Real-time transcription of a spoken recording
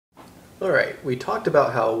Alright, we talked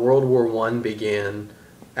about how World War I began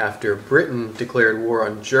after Britain declared war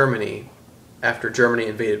on Germany after Germany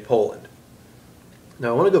invaded Poland. Now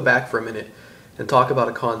I want to go back for a minute and talk about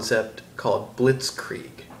a concept called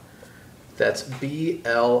blitzkrieg. That's B-L-I-T-Z-K-R-I-E-G,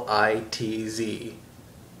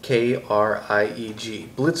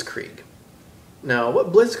 blitzkrieg. Now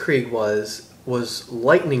what blitzkrieg was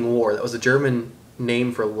lightning war. That was the German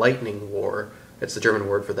name for lightning war. It's the German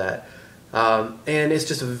word for that. And it's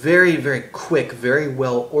just a very, very quick, very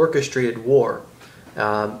well orchestrated war.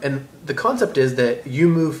 And the concept is that you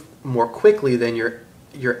move more quickly than your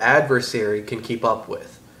adversary can keep up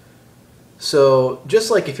with. So just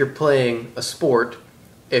like if you're playing a sport,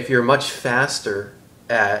 if you're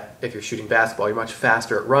shooting basketball, you're much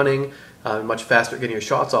faster at running, much faster at getting your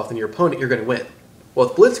shots off than your opponent, you're going to win. Well,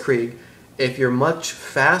 with blitzkrieg, if you're much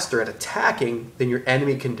faster at attacking than your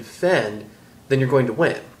enemy can defend, then you're going to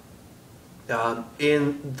win.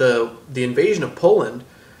 In the invasion of Poland,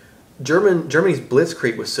 Germany's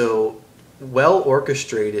blitzkrieg was so well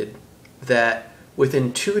orchestrated that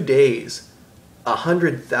within 2 days,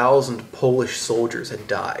 100,000 Polish soldiers had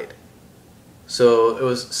died. So it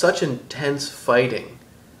was such intense fighting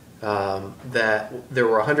that there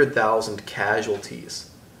were 100,000 casualties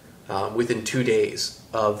within 2 days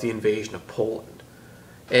of the invasion of Poland.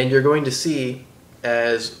 And you're going to see,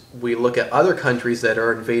 as we look at other countries that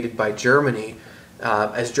are invaded by Germany,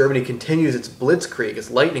 as Germany continues its blitzkrieg,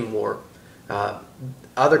 its lightning war,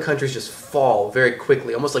 other countries just fall very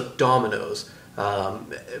quickly, almost like dominoes,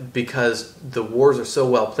 because the wars are so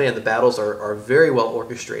well planned, the battles are very well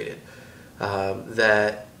orchestrated,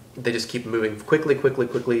 that they just keep moving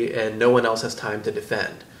quickly, and no one else has time to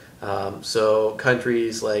defend. So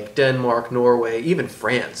countries like Denmark, Norway, even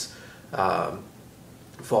France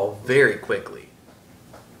fall very quickly.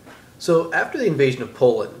 So after the invasion of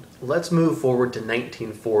Poland, let's move forward to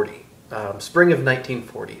 1940, spring of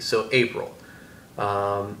 1940, so April.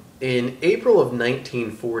 In April of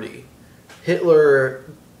 1940, Hitler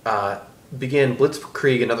began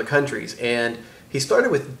blitzkrieg in other countries, and he started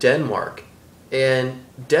with Denmark, and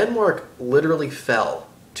Denmark literally fell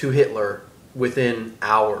to Hitler within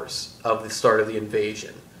hours of the start of the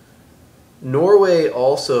invasion. Norway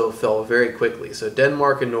also fell very quickly. So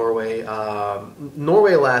Denmark and Norway,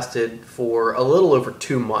 Norway lasted for a little over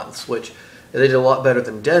 2 months, which they did a lot better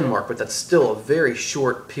than Denmark, but that's still a very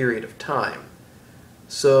short period of time.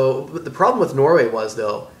 So but the problem with Norway was,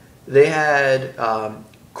 though, they had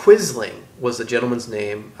Quisling was the gentleman's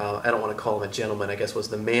name. I don't want to call him a gentleman, I guess was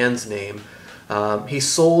the man's name. He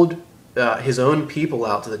sold his own people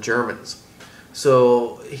out to the Germans.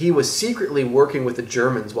 So he was secretly working with the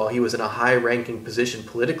Germans while he was in a high-ranking position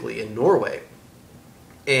politically in Norway.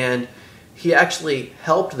 And he actually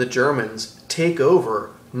helped the Germans take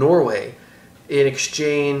over Norway in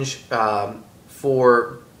exchange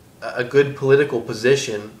for a good political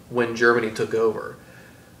position when Germany took over.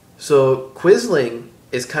 So Quisling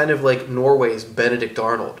is kind of like Norway's Benedict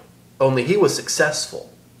Arnold, only he was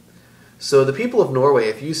successful. So the people of Norway,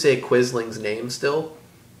 if you say Quisling's name still,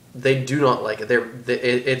 they do not like it.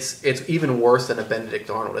 It's even worse than a Benedict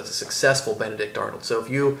Arnold. It's a successful Benedict Arnold. So if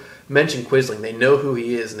you mention Quisling, they know who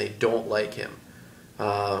he is and they don't like him.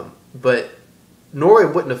 But Norway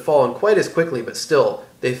wouldn't have fallen quite as quickly, but still,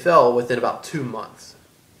 they fell within about 2 months.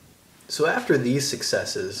 So after these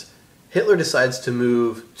successes, Hitler decides to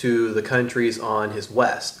move to the countries on his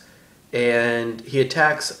west, and he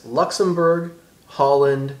attacks Luxembourg,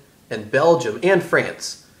 Holland, and Belgium, and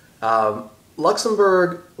France.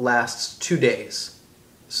 Luxembourg lasts 2 days.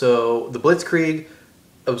 So the blitzkrieg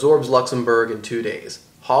absorbs Luxembourg in 2 days.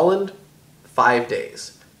 Holland, 5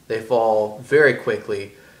 days. They fall very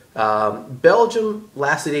quickly. Belgium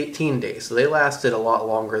lasted 18 days, so they lasted a lot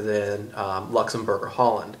longer than Luxembourg or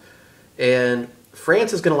Holland. And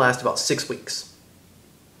France is going to last about 6 weeks.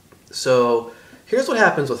 So here's what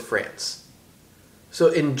happens with France. So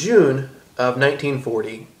in June of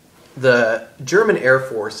 1940, the German Air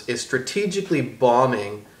Force is strategically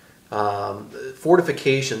bombing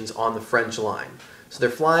fortifications on the French line. So they're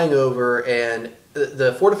flying over, and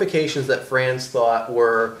the fortifications that France thought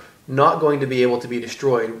were not going to be able to be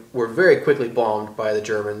destroyed were very quickly bombed by the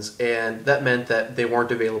Germans, and that meant that they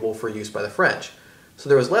weren't available for use by the French. So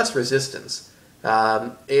there was less resistance.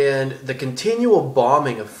 And the continual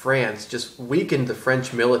bombing of France just weakened the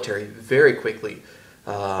French military very quickly.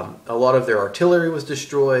 A lot of their artillery was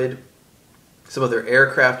destroyed, some of their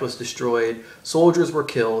aircraft was destroyed, soldiers were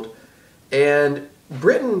killed, and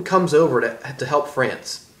Britain comes over to help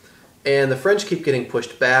France. And the French keep getting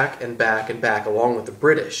pushed back and back and back along with the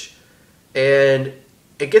British. And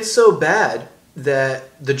it gets so bad that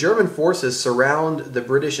the German forces surround the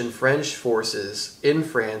British and French forces in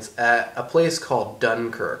France at a place called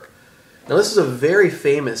Dunkirk. Now, this is a very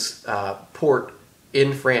famous port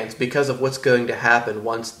in France because of what's going to happen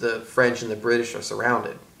once the French and the British are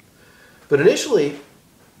surrounded. But initially,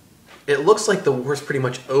 it looks like the war's pretty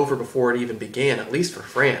much over before it even began, at least for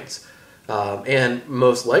France, and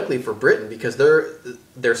most likely for Britain, because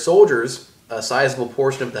their soldiers, a sizable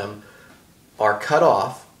portion of them, are cut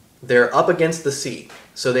off. They're up against the sea,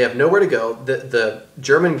 so they have nowhere to go. The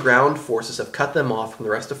German ground forces have cut them off from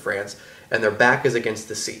the rest of France, and their back is against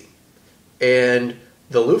the sea. And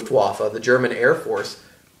the Luftwaffe, the German Air Force,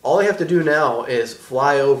 all they have to do now is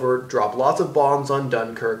fly over, drop lots of bombs on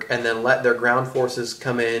Dunkirk, and then let their ground forces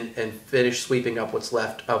come in and finish sweeping up what's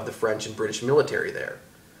left of the French and British military there.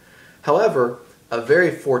 However, a very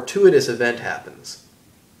fortuitous event happens.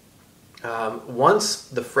 Once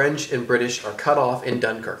the French and British are cut off in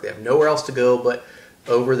Dunkirk, they have nowhere else to go but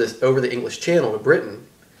over the English Channel to Britain,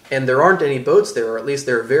 and there aren't any boats there, or at least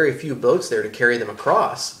there are very few boats there to carry them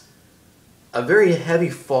across. A very heavy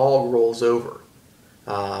fog rolls over,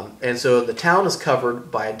 and so the town is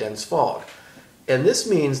covered by a dense fog. And this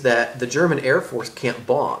means that the German Air Force can't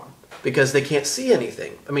bomb because they can't see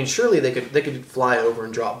anything. I mean, surely they could fly over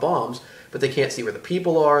and drop bombs, but they can't see where the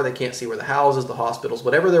people are, they can't see where the houses, the hospitals,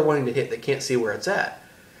 whatever they're wanting to hit, they can't see where it's at.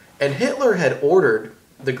 And Hitler had ordered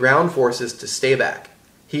the ground forces to stay back.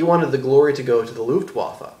 He wanted the glory to go to the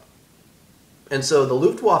Luftwaffe. And so the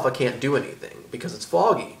Luftwaffe can't do anything because it's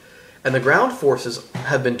foggy. And the ground forces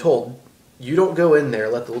have been told, you don't go in there,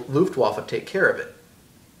 let the Luftwaffe take care of it.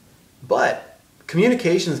 But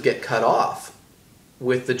communications get cut off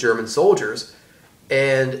with the German soldiers,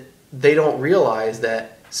 and they don't realize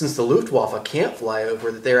that since the Luftwaffe can't fly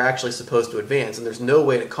over, that they're actually supposed to advance, and there's no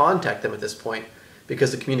way to contact them at this point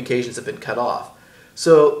because the communications have been cut off.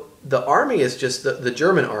 So the army is just, the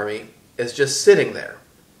German army is just sitting there.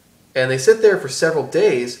 And they sit there for several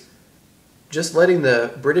days, just letting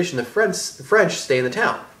the British and the French stay in the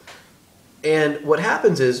town. And what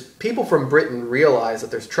happens is people from Britain realize that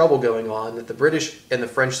there's trouble going on, that the British and the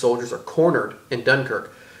French soldiers are cornered in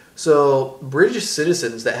Dunkirk. So British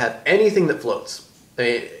citizens that have anything that floats,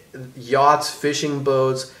 yachts, fishing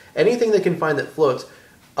boats, anything they can find that floats,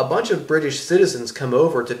 a bunch of British citizens come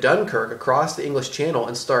over to Dunkirk across the English Channel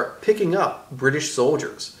and start picking up British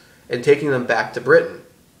soldiers and taking them back to Britain.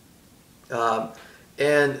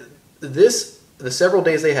 And the several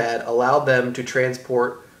days they had allowed them to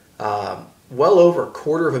transport well over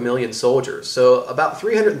 250,000 soldiers. So about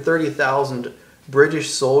 330,000 British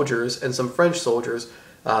soldiers and some French soldiers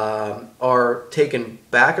are taken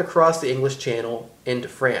back across the English Channel into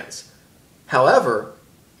France. However,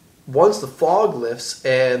 once the fog lifts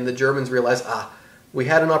and the Germans realize, we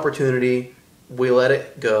had an opportunity, we let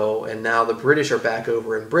it go, and now the British are back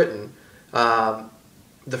over in Britain,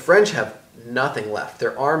 the French have nothing left.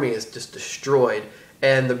 Their army is just destroyed,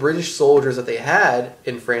 and the British soldiers that they had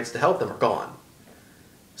in France to help them are gone.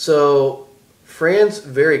 So France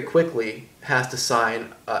very quickly has to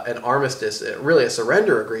sign an armistice, really a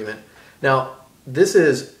surrender agreement. Now, this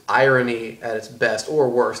is irony at its best, or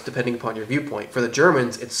worst, depending upon your viewpoint. For the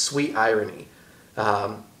Germans, it's sweet irony.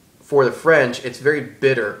 For the French, it's very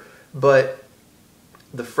bitter. But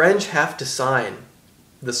the French have to sign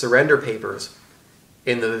the surrender papers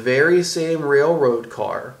in the very same railroad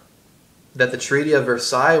car that the Treaty of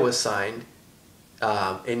Versailles was signed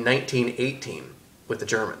in 1918 with the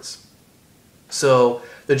Germans. So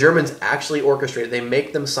the Germans actually orchestrated, they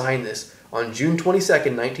make them sign this. On June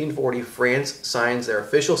 22nd, 1940, France signs their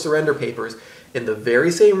official surrender papers in the very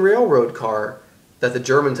same railroad car that the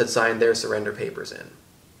Germans had signed their surrender papers in.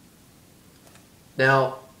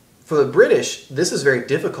 Now, for the British, this is very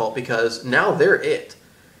difficult because now they're it.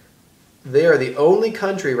 They are the only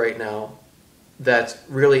country right now that's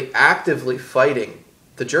really actively fighting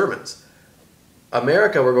the Germans.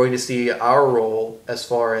 America, we're going to see our role as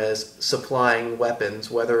far as supplying weapons,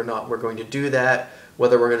 whether or not we're going to do that,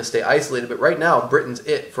 whether we're going to stay isolated. But right now, Britain's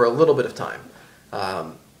it for a little bit of time.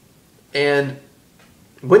 And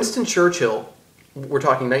Winston Churchill, we're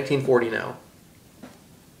talking 1940 now,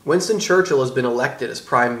 Winston Churchill has been elected as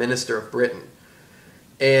Prime Minister of Britain.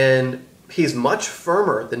 And he's much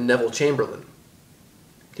firmer than Neville Chamberlain.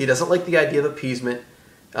 He doesn't like the idea of appeasement.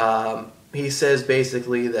 He says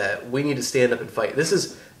basically that we need to stand up and fight. This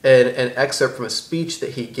is an excerpt from a speech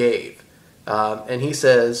that he gave. And he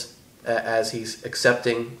says, as he's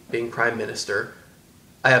accepting being Prime Minister,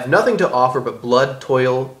 "I have nothing to offer but blood,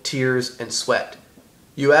 toil, tears, and sweat.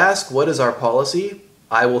 You ask, what is our policy?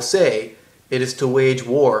 I will say, it is to wage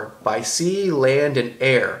war by sea, land, and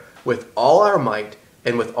air with all our might,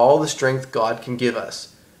 and with all the strength God can give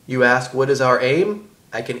us. You ask, what is our aim?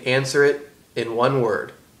 I can answer it in one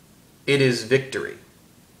word. It is victory.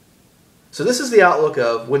 So this is the outlook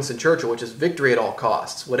of Winston Churchill, which is victory at all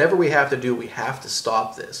costs. Whatever we have to do, we have to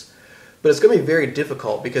stop this. But it's going to be very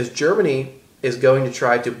difficult because Germany is going to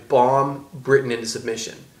try to bomb Britain into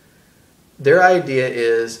submission. Their idea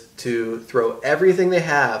is to throw everything they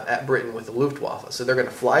have at Britain with the Luftwaffe. So they're going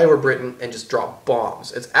to fly over Britain and just drop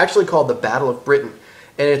bombs. It's actually called the Battle of Britain.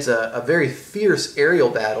 And it's a very fierce aerial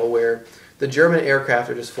battle where the German aircraft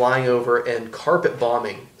are just flying over and carpet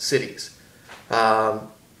bombing cities.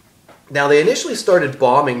 Now, they initially started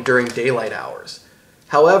bombing during daylight hours.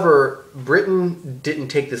 However, Britain didn't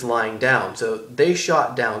take this lying down, so they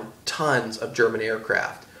shot down tons of German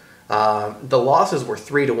aircraft. The losses were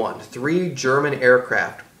 3-1. 3 German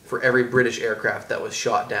aircraft for every British aircraft that was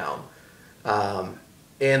shot down.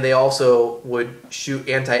 And they also would shoot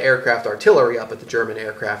anti-aircraft artillery up at the German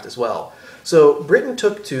aircraft as well. So Britain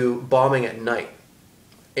took to bombing at night,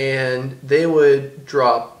 and they would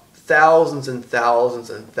drop thousands and thousands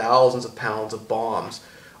and thousands of pounds of bombs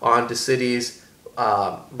onto cities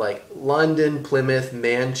like London, Plymouth,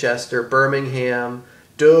 Manchester, Birmingham,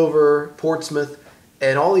 Dover, Portsmouth,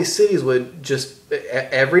 and all these cities would just,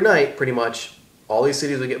 every night pretty much, all these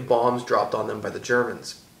cities would get bombs dropped on them by the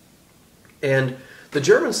Germans. And the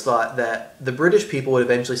Germans thought that the British people would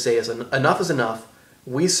eventually say, enough is enough,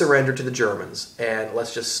 we surrender to the Germans, and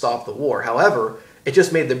let's just stop the war. However, it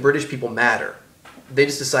just made the British people madder. They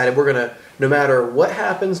just decided we're going to, no matter what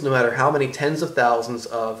happens, no matter how many tens of thousands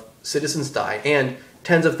of citizens die, and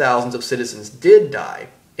tens of thousands of citizens did die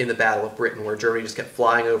in the Battle of Britain, where Germany just kept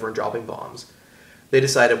flying over and dropping bombs, they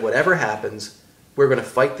decided whatever happens, we're going to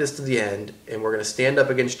fight this to the end, and we're going to stand up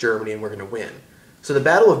against Germany, and we're going to win. So the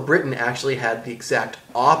Battle of Britain actually had the exact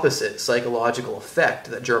opposite psychological effect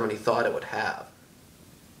that Germany thought it would have.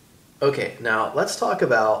 Okay, now let's talk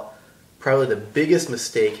about probably the biggest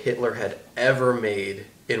mistake Hitler had ever made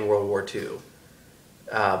in World War II.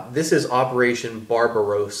 This is Operation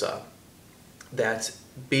Barbarossa. That's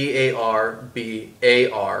B-A-R-B-A-R-O-S-A,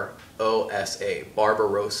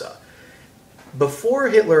 Barbarossa. Before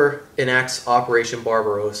Hitler enacts Operation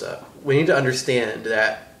Barbarossa, we need to understand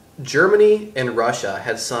that Germany and Russia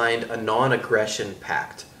had signed a non-aggression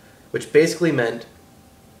pact, which basically meant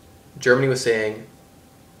Germany was saying,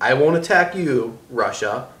 I won't attack you,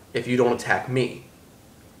 Russia, if you don't attack me.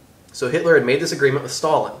 So Hitler had made this agreement with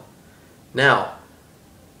Stalin. Now,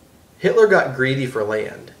 Hitler got greedy for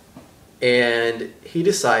land, and he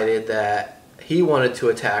decided that he wanted to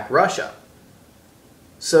attack Russia.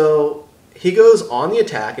 So he goes on the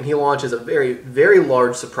attack, and he launches a very, very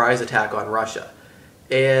large surprise attack on Russia.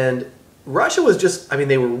 And Russia was just, I mean,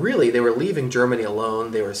 they were leaving Germany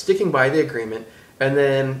alone. They were sticking by the agreement. And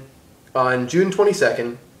then on June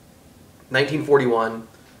 22nd, 1941,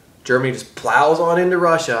 Germany just plows on into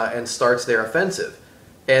Russia and starts their offensive.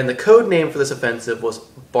 And the code name for this offensive was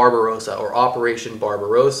Barbarossa, or Operation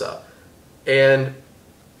Barbarossa. And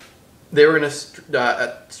they were going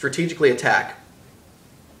to strategically attack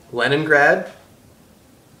Leningrad,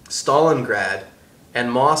 Stalingrad,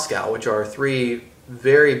 and Moscow, which are 3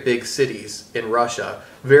 very big cities in Russia,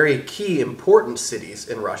 very key, important cities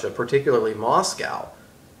in Russia, particularly Moscow.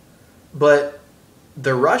 But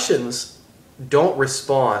the Russians don't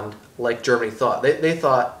respond like Germany thought.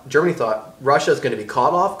 Germany thought Russia is going to be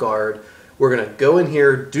caught off guard. We're going to go in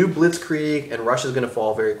here, do blitzkrieg, and Russia's going to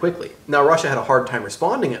fall very quickly. Now, Russia had a hard time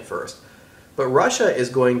responding at first, but Russia is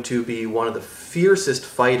going to be one of the fiercest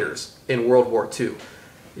fighters in World War II.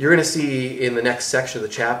 You're going to see in the next section of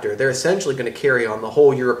the chapter, they're essentially going to carry on the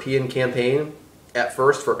whole European campaign at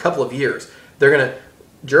first for a couple of years.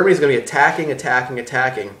 Germany's going to be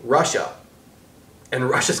attacking Russia, and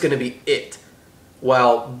Russia's going to be it.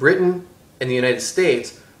 While Britain and the United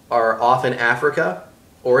States are off in Africa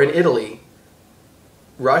or in Italy,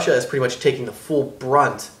 Russia is pretty much taking the full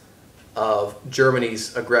brunt of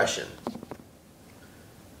Germany's aggression.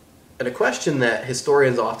 And a question that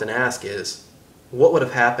historians often ask is, what would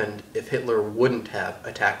have happened if Hitler wouldn't have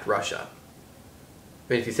attacked Russia?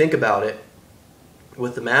 I mean, if you think about it,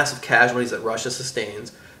 with the massive casualties that Russia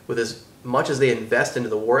sustains, with as much as they invest into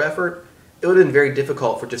the war effort, it would have been very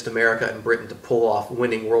difficult for just America and Britain to pull off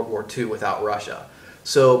winning World War II without Russia.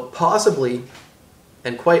 So possibly,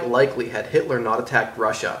 and quite likely, had Hitler not attacked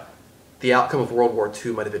Russia, the outcome of World War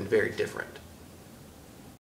II might have been very different.